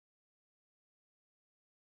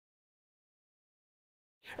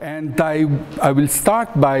And I will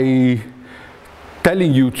start by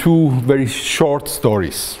telling you two very short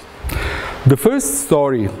stories. The first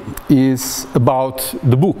story is about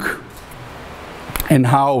the book and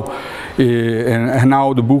how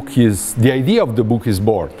the book is, the idea of the book is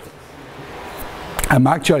born. I'm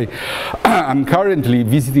currently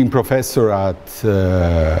visiting professor at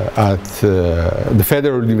the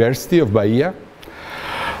Federal University of Bahia,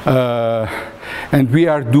 and we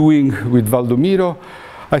are doing with Valdomiro,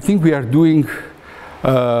 I think we are doing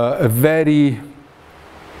a very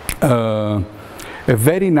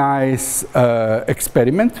nice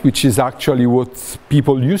experiment, which is actually what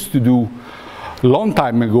people used to do a long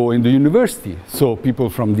time ago in the university. So people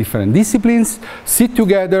from different disciplines sit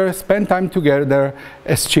together, spend time together,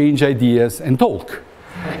 exchange ideas and talk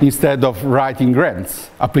instead of writing grants,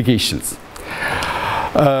 applications.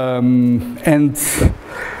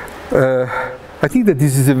 I think that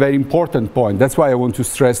this is a very important point. That's why I want to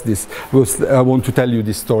stress this. I want to tell you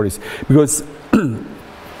these stories because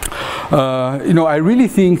I really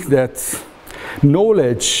think that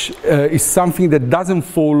knowledge is something that doesn't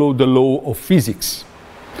follow the law of physics.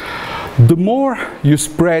 The more you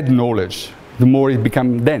spread knowledge, the more it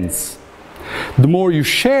becomes dense. The more you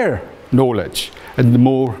share knowledge, and the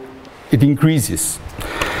more it increases.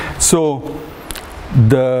 So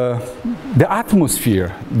the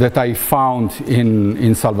atmosphere that I found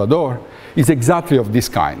in Salvador is exactly of this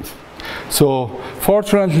kind. So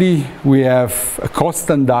fortunately, we have a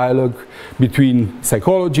constant dialogue between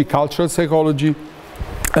psychology, cultural psychology,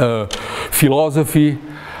 philosophy,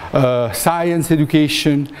 science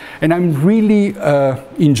education, and I'm really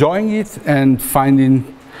enjoying it and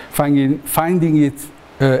finding it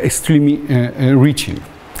extremely enriching.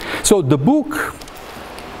 So the book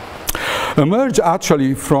emerged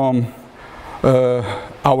actually from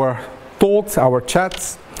our talks, our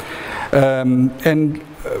chats, and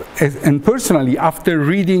personally, after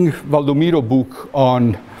reading Valdomiro's book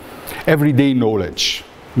on everyday knowledge,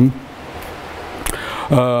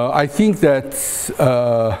 I think that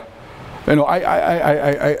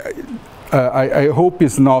I hope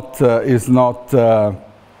is not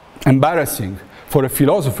embarrassing for a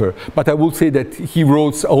philosopher, but I would say that he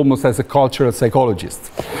wrote almost as a cultural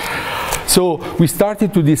psychologist. So we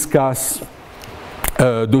started to discuss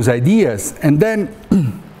those ideas, and then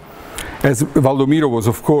as Valdomiro was,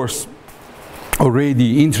 of course,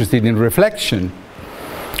 already interested in reflection,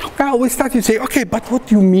 well, we started to say, okay, but what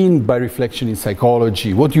do you mean by reflection in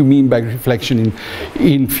psychology? What do you mean by reflection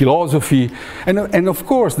in philosophy? And of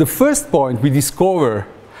course, the first point we discover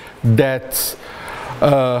that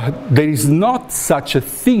there is not such a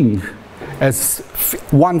thing as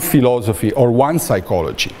one philosophy or one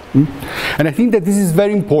psychology. And I think that this is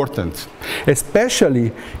very important,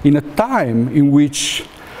 especially in a time in which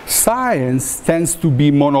science tends to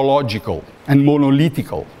be monological and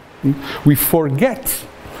monolithical. We forget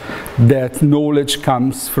that knowledge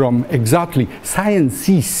comes from exactly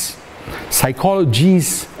sciences,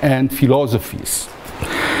 psychologies, and philosophies.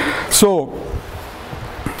 So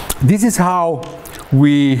this is how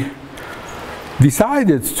we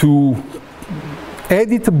decided to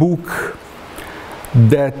edit a book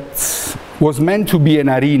that was meant to be an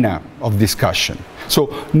arena of discussion. So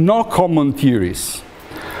no common theories,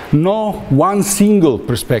 no one single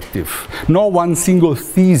perspective, no one single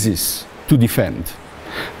thesis to defend,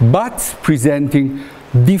 but presenting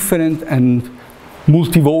different and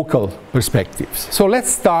multivocal perspectives. So let's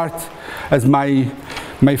start, as my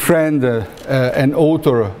friend and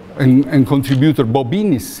author and contributor Bob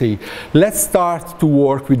Innes say, let's start to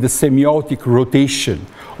work with the semiotic rotation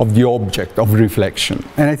of the object of reflection.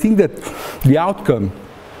 And I think that the outcome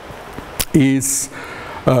is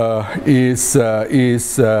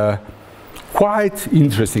quite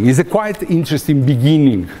interesting. It's a quite interesting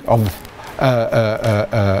beginning of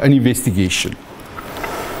an investigation.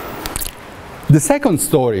 The second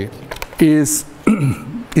story is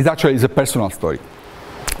actually a personal story.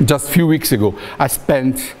 Just a few weeks ago, I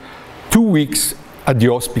spent 2 weeks at the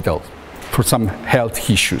hospital for some health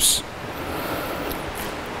issues.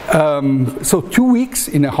 So 2 weeks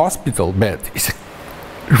in a hospital bed is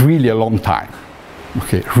really a long time.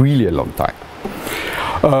 Okay, really a long time.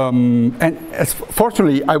 And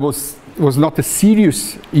fortunately, it was not a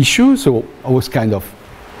serious issue, so I was kind of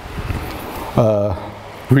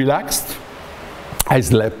relaxed. I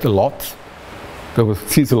slept a lot. That was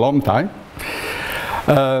since a long time.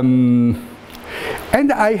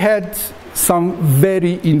 And I had some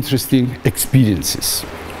very interesting experiences.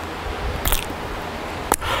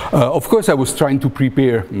 Of course, I was trying to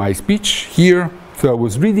prepare my speech here, so I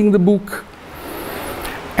was reading the book.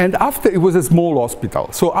 And after, it was a small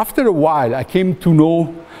hospital. So after a while, I came to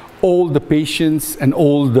know all the patients and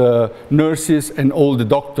all the nurses and all the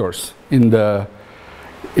doctors in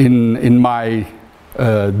my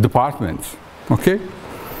department, okay?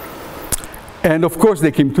 And of course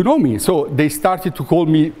they came to know me, so they started to call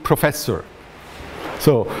me professor.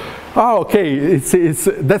 So, oh, okay,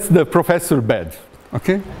 that's the professor bed,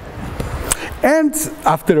 okay? And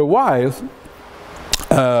after a while,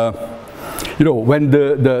 you know, when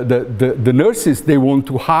the nurses, they want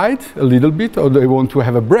to hide a little bit or they want to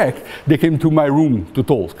have a break, they came to my room to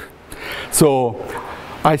talk. So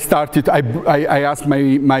I started, I asked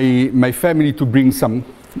my family to bring some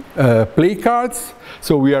play cards.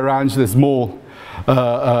 So we arranged a small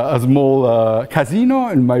casino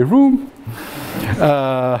in my room.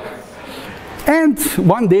 And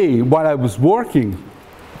one day, while I was working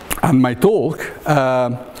on my talk,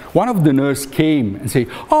 one of the nurses came and said,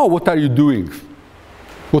 "Oh, what are you doing?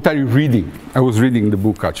 What are you reading?" I was reading the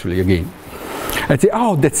book actually again. I said,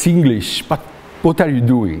 "Oh, that's English, but what are you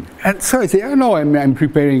doing?" And so I said, "Oh no, I'm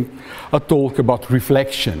preparing a talk about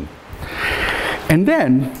reflection." And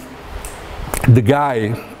then the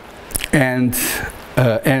guy and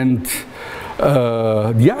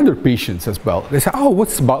the other patients as well, they said, "Oh,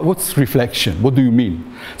 what's reflection? What do you mean?"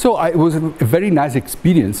 So it was a very nice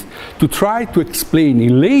experience to try to explain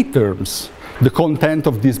in lay terms the content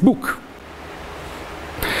of this book.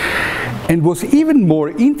 And it was even more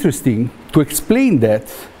interesting to explain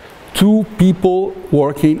that to people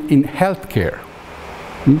working in healthcare.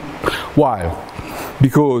 Why?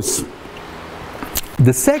 Because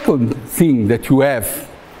the second thing that you have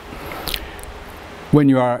when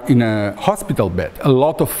you are in a hospital bed, a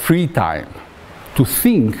lot of free time to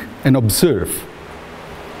think and observe.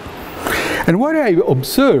 And what I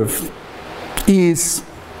observed is,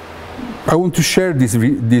 I want to share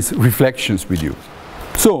these reflections with you.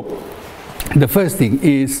 So, the first thing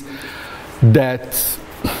is that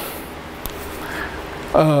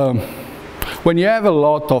when you have a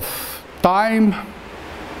lot of time,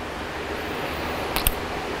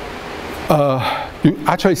 you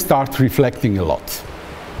actually start reflecting a lot.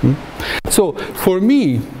 So for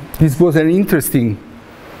me, this was an interesting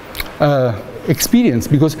experience,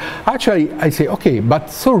 because actually I say, okay, but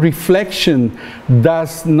so reflection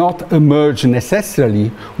does not emerge necessarily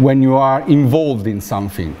when you are involved in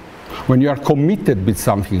something, when you are committed with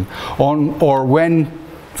something, or when,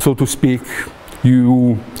 so to speak,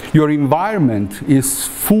 your environment is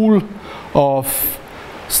full of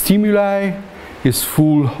stimuli, is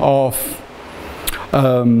full of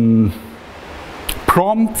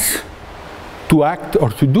prompts to act or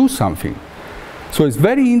to do something. So it's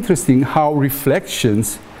very interesting how reflection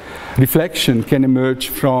can emerge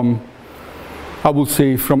from, I would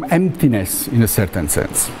say, from emptiness in a certain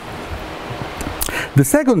sense. The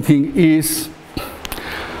second thing is,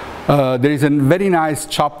 there is a very nice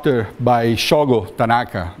chapter by Shogo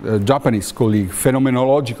Tanaka, a Japanese colleague,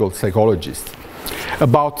 phenomenological psychologist,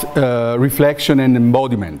 about reflection and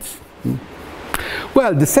embodiment.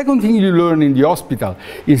 Well, the second thing you learn in the hospital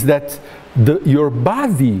is that your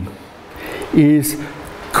body is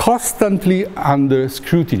constantly under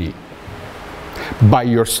scrutiny by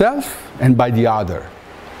yourself and by the other.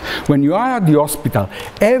 When you are at the hospital,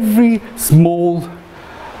 every small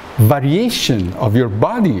variation of your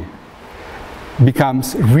body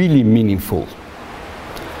becomes really meaningful.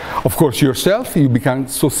 Of course, yourself, you become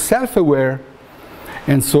so self-aware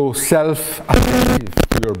and so self-attentive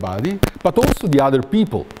to your body, but also the other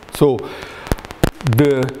people. So,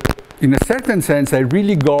 in a certain sense, I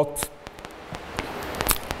really got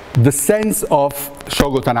the sense of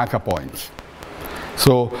Shogo Tanaka point.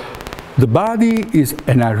 So, the body is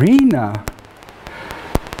an arena,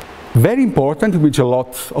 very important, in which a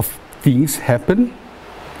lot of things happen.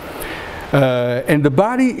 And the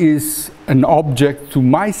body is an object to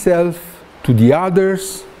myself, to the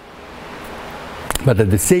others, but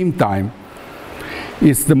at the same time,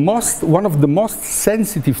 is one of the most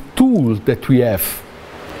sensitive tools that we have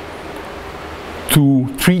to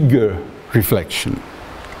trigger reflection.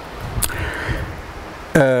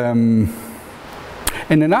 And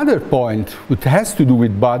another point which has to do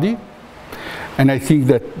with body, and I think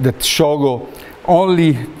that Shogo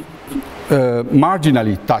only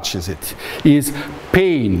marginally touches it, is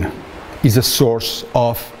pain is a source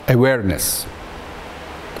of awareness.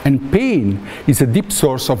 And pain is a deep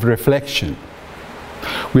source of reflection.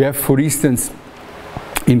 We have, for instance,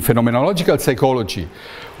 in phenomenological psychology,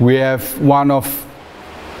 we have one of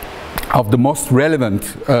the most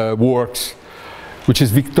relevant works, which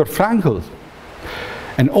is Viktor Frankl.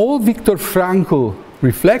 And all Viktor Frankl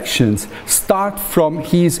reflections start from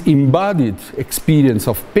his embodied experience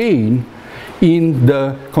of pain in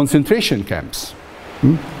the concentration camps.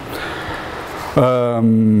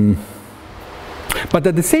 But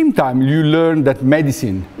at the same time, you learn that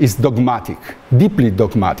medicine is dogmatic, deeply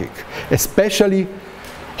dogmatic, especially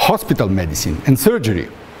hospital medicine and surgery.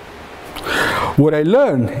 What I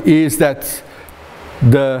learned is that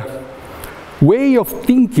the way of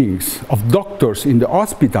thinking of doctors in the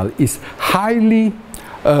hospital is highly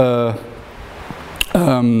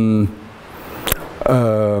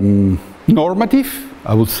normative,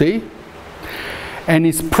 I would say, and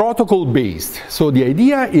it's protocol based. So the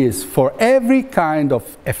idea is for every kind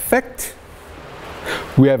of effect,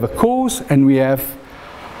 we have a cause and we have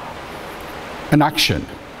an action.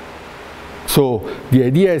 So the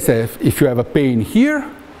idea is that if you have a pain here,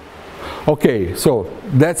 okay, so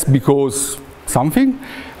that's because something,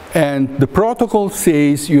 and the protocol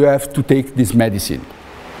says you have to take this medicine.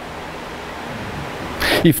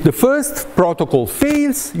 If the first protocol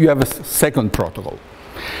fails, you have a second protocol,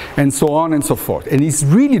 and so on and so forth. And it's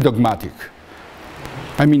really dogmatic.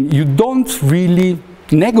 I mean, you don't really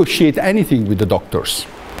negotiate anything with the doctors.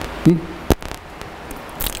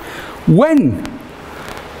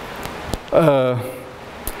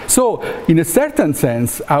 So, in a certain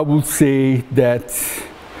sense, I would say that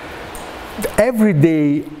the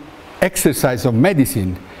everyday exercise of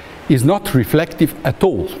medicine is not reflective at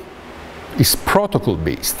all. It's protocol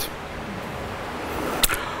based.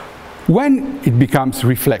 When it becomes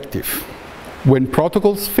reflective? When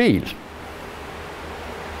protocols fail.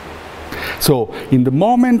 So, in the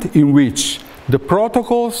moment in which the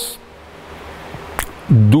protocols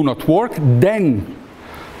do not work, then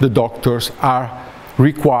the doctors are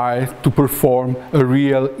required to perform a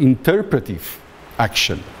real interpretive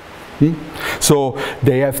action. So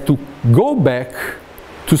they have to go back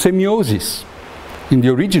to semiosis in the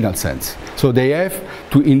original sense. So they have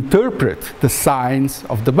to interpret the signs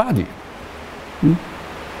of the body.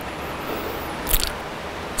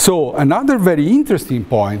 So another very interesting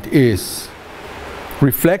point is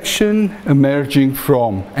reflection emerging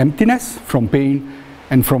from emptiness, from pain,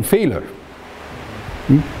 and from failure.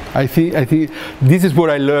 I think this is what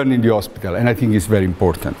I learned in the hospital, and I think it's very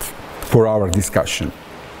important for our discussion.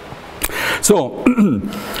 So,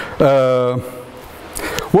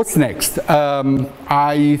 what's next?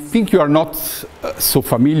 I think you are not so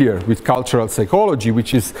familiar with cultural psychology,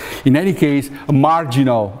 which is, in any case, a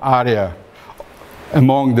marginal area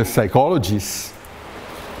among the psychologists.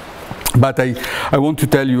 But I want to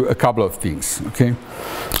tell you a couple of things, okay?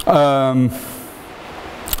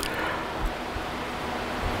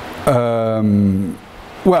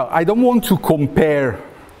 Well, I don't want to compare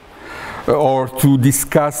or to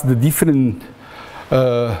discuss the different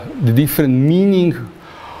meaning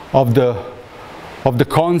of the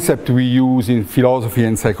concept we use in philosophy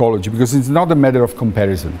and psychology, because it's not a matter of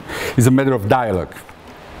comparison, it's a matter of dialogue.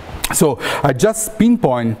 So I just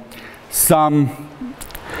pinpoint some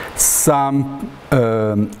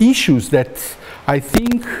issues that I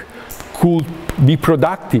think could be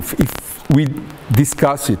productive if we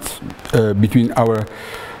discuss it between our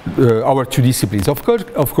two disciplines. Of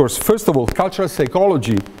course, first of all, cultural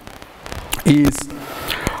psychology is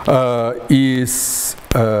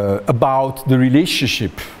about the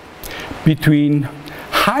relationship between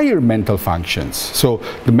higher mental functions. So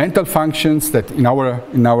the mental functions that in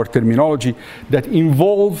our terminology that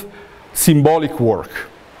involve symbolic work,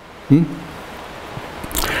 and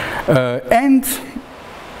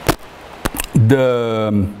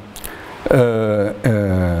the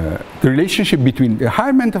relationship between the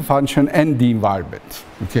higher mental function and the environment.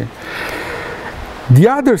 Okay. The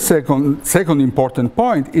other second important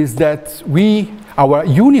point is that our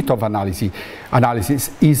unit of analysis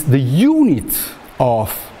is the unit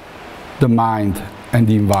of the mind and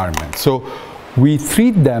the environment. So we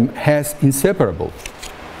treat them as inseparable.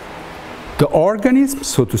 The organism,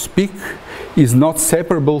 so to speak, is not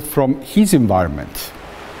separable from his environment.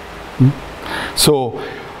 So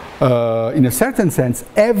in a certain sense,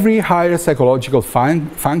 every higher psychological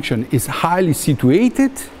function is highly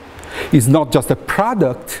situated, is not just a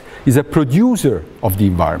product, is a producer of the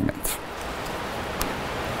environment.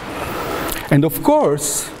 And of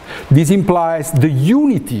course, this implies the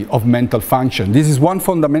unity of mental function. This is one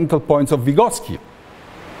fundamental point of Vygotsky.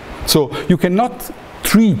 So you cannot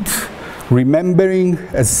treat remembering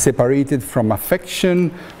as separated from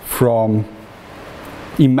affection, from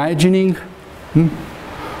imagining,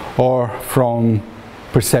 or from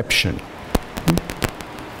perception.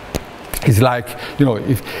 It's like, you know,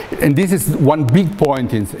 and this is one big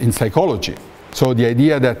point in psychology. So the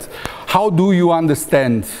idea that how do you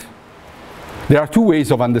understand There are two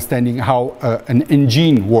ways of understanding how an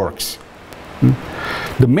engine works.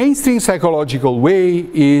 The mainstream psychological way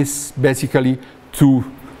is basically to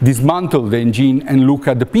dismantle the engine and look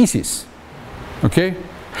at the pieces. Okay?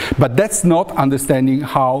 But that's not understanding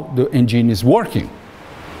how the engine is working.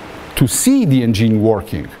 To see the engine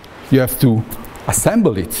working, you have to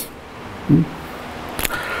assemble it.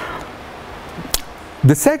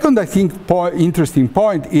 The second, I think, interesting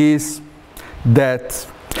point is that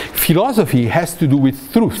philosophy has to do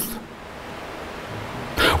with truth,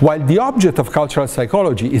 while the object of cultural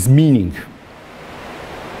psychology is meaning.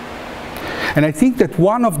 And I think that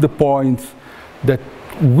one of the points that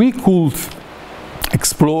we could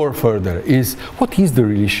explore further is what is the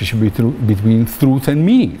relationship between truth and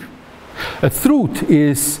meaning? A truth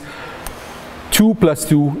is 2 +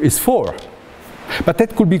 2 is 4, but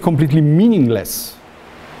that could be completely meaningless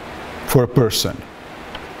for a person,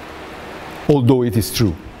 although it is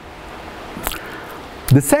true.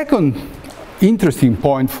 The second interesting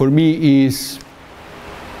point for me is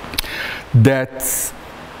that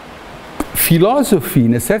philosophy,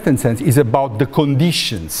 in a certain sense, is about the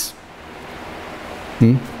conditions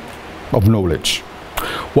of knowledge,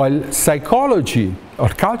 while psychology, or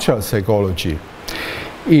cultural psychology,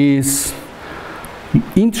 is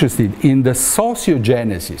interested in the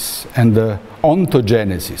sociogenesis and the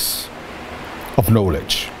ontogenesis of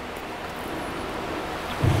knowledge.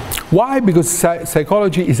 Why? Because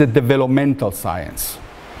psychology is a developmental science.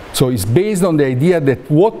 So it's based on the idea that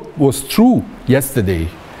what was true yesterday,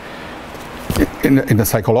 in the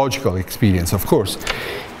psychological experience, of course,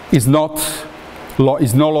 is no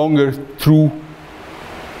longer true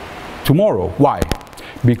tomorrow. Why?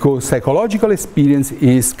 Because psychological experience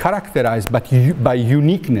is characterized by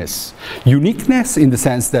uniqueness. Uniqueness in the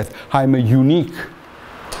sense that I'm a unique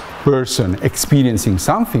person experiencing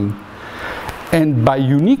something, and by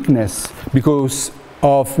uniqueness because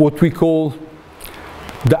of what we call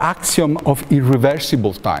the axiom of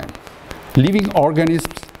irreversible time. Living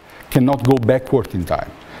organisms cannot go backward in time.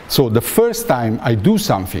 So the first time I do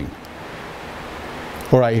something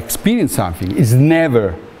or I experience something is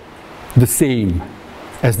never the same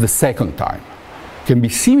as the second time. It can be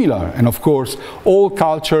similar, and of course all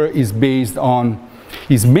culture is based on,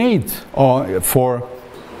 is made for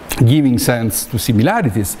giving sense to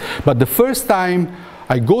similarities, but the first time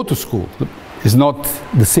I go to school is not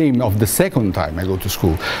the same of the second time I go to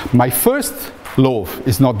school. My first loaf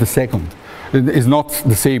is not the second, is not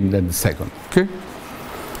the same than the second. Okay?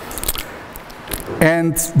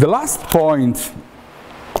 And the last point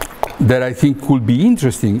that I think could be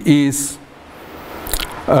interesting is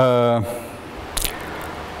the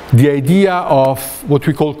idea of what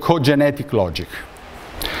we call cogenetic logic.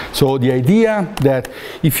 So the idea that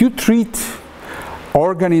if you treat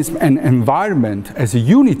organism and environment as a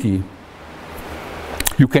unity,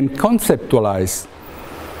 you can conceptualize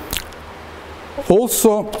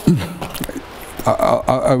also,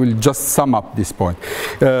 I will just sum up this point.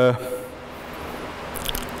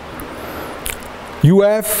 You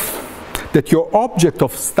have that your object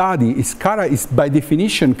of study is by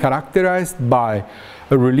definition characterized by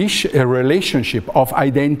a relationship of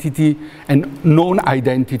identity and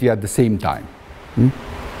non-identity at the same time.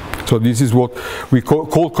 So this is what we call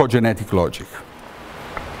cogenetic logic.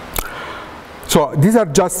 So these are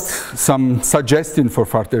just some suggestions for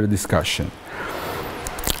further discussion.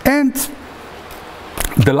 And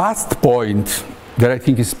the last point that I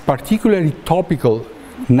think is particularly topical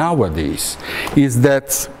nowadays is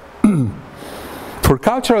that for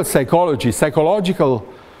cultural psychology,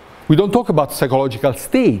 we don't talk about psychological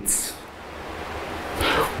states.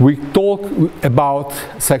 We talk about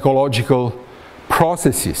psychological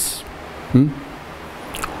processes.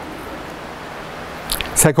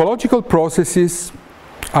 Psychological processes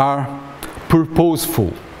are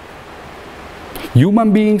purposeful.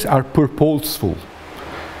 Human beings are purposeful.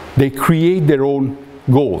 They create their own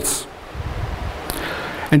goals.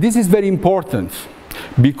 And this is very important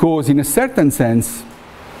because in a certain sense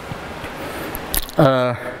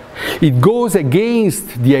it goes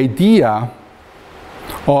against the idea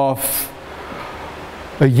of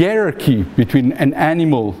a hierarchy between an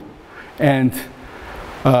animal and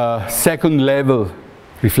second level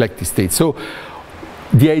reflective state. So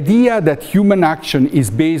the idea that human action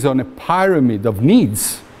is based on a pyramid of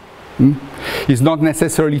needs is not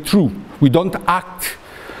necessarily true. We don't act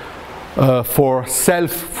for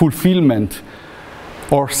self-fulfillment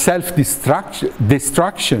or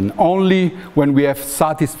self-destruction only when we have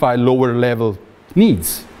satisfied lower level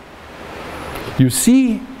needs. You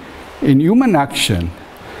see in human action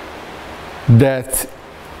that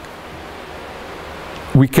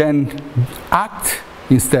we can act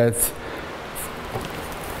instead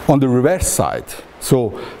on the reverse side.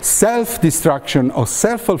 So self-destruction or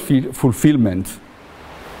self-fulfillment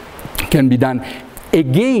can be done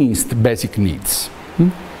against basic needs.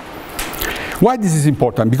 Why this is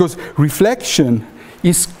important? Because reflection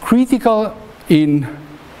is critical in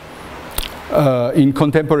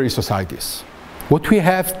contemporary societies. What we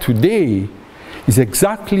have today is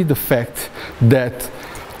exactly the fact that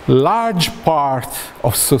large part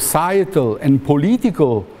of societal and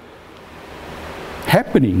political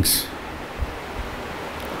happenings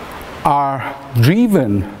are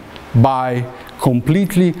driven by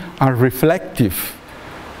completely unreflective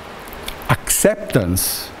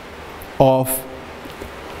acceptance of,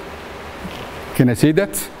 can I say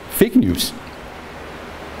that? Fake news.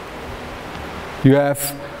 You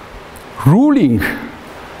have ruling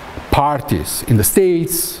parties in the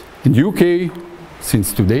States, in the UK,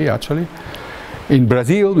 since today actually, in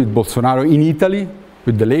Brazil with Bolsonaro, in Italy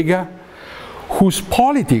with the Lega, whose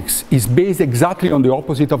politics is based exactly on the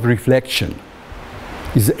opposite of reflection.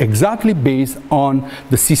 Is exactly based on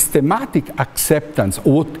the systematic acceptance of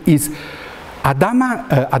what is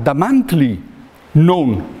adamantly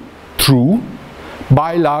known true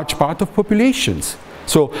by large part of populations.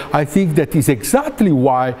 So I think that is exactly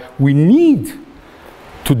why we need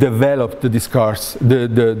to develop the discourse, the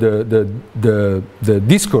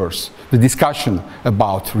discussion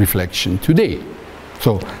about reflection today.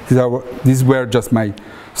 So these were just my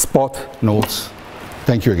spot notes.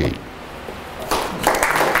 Thank you again.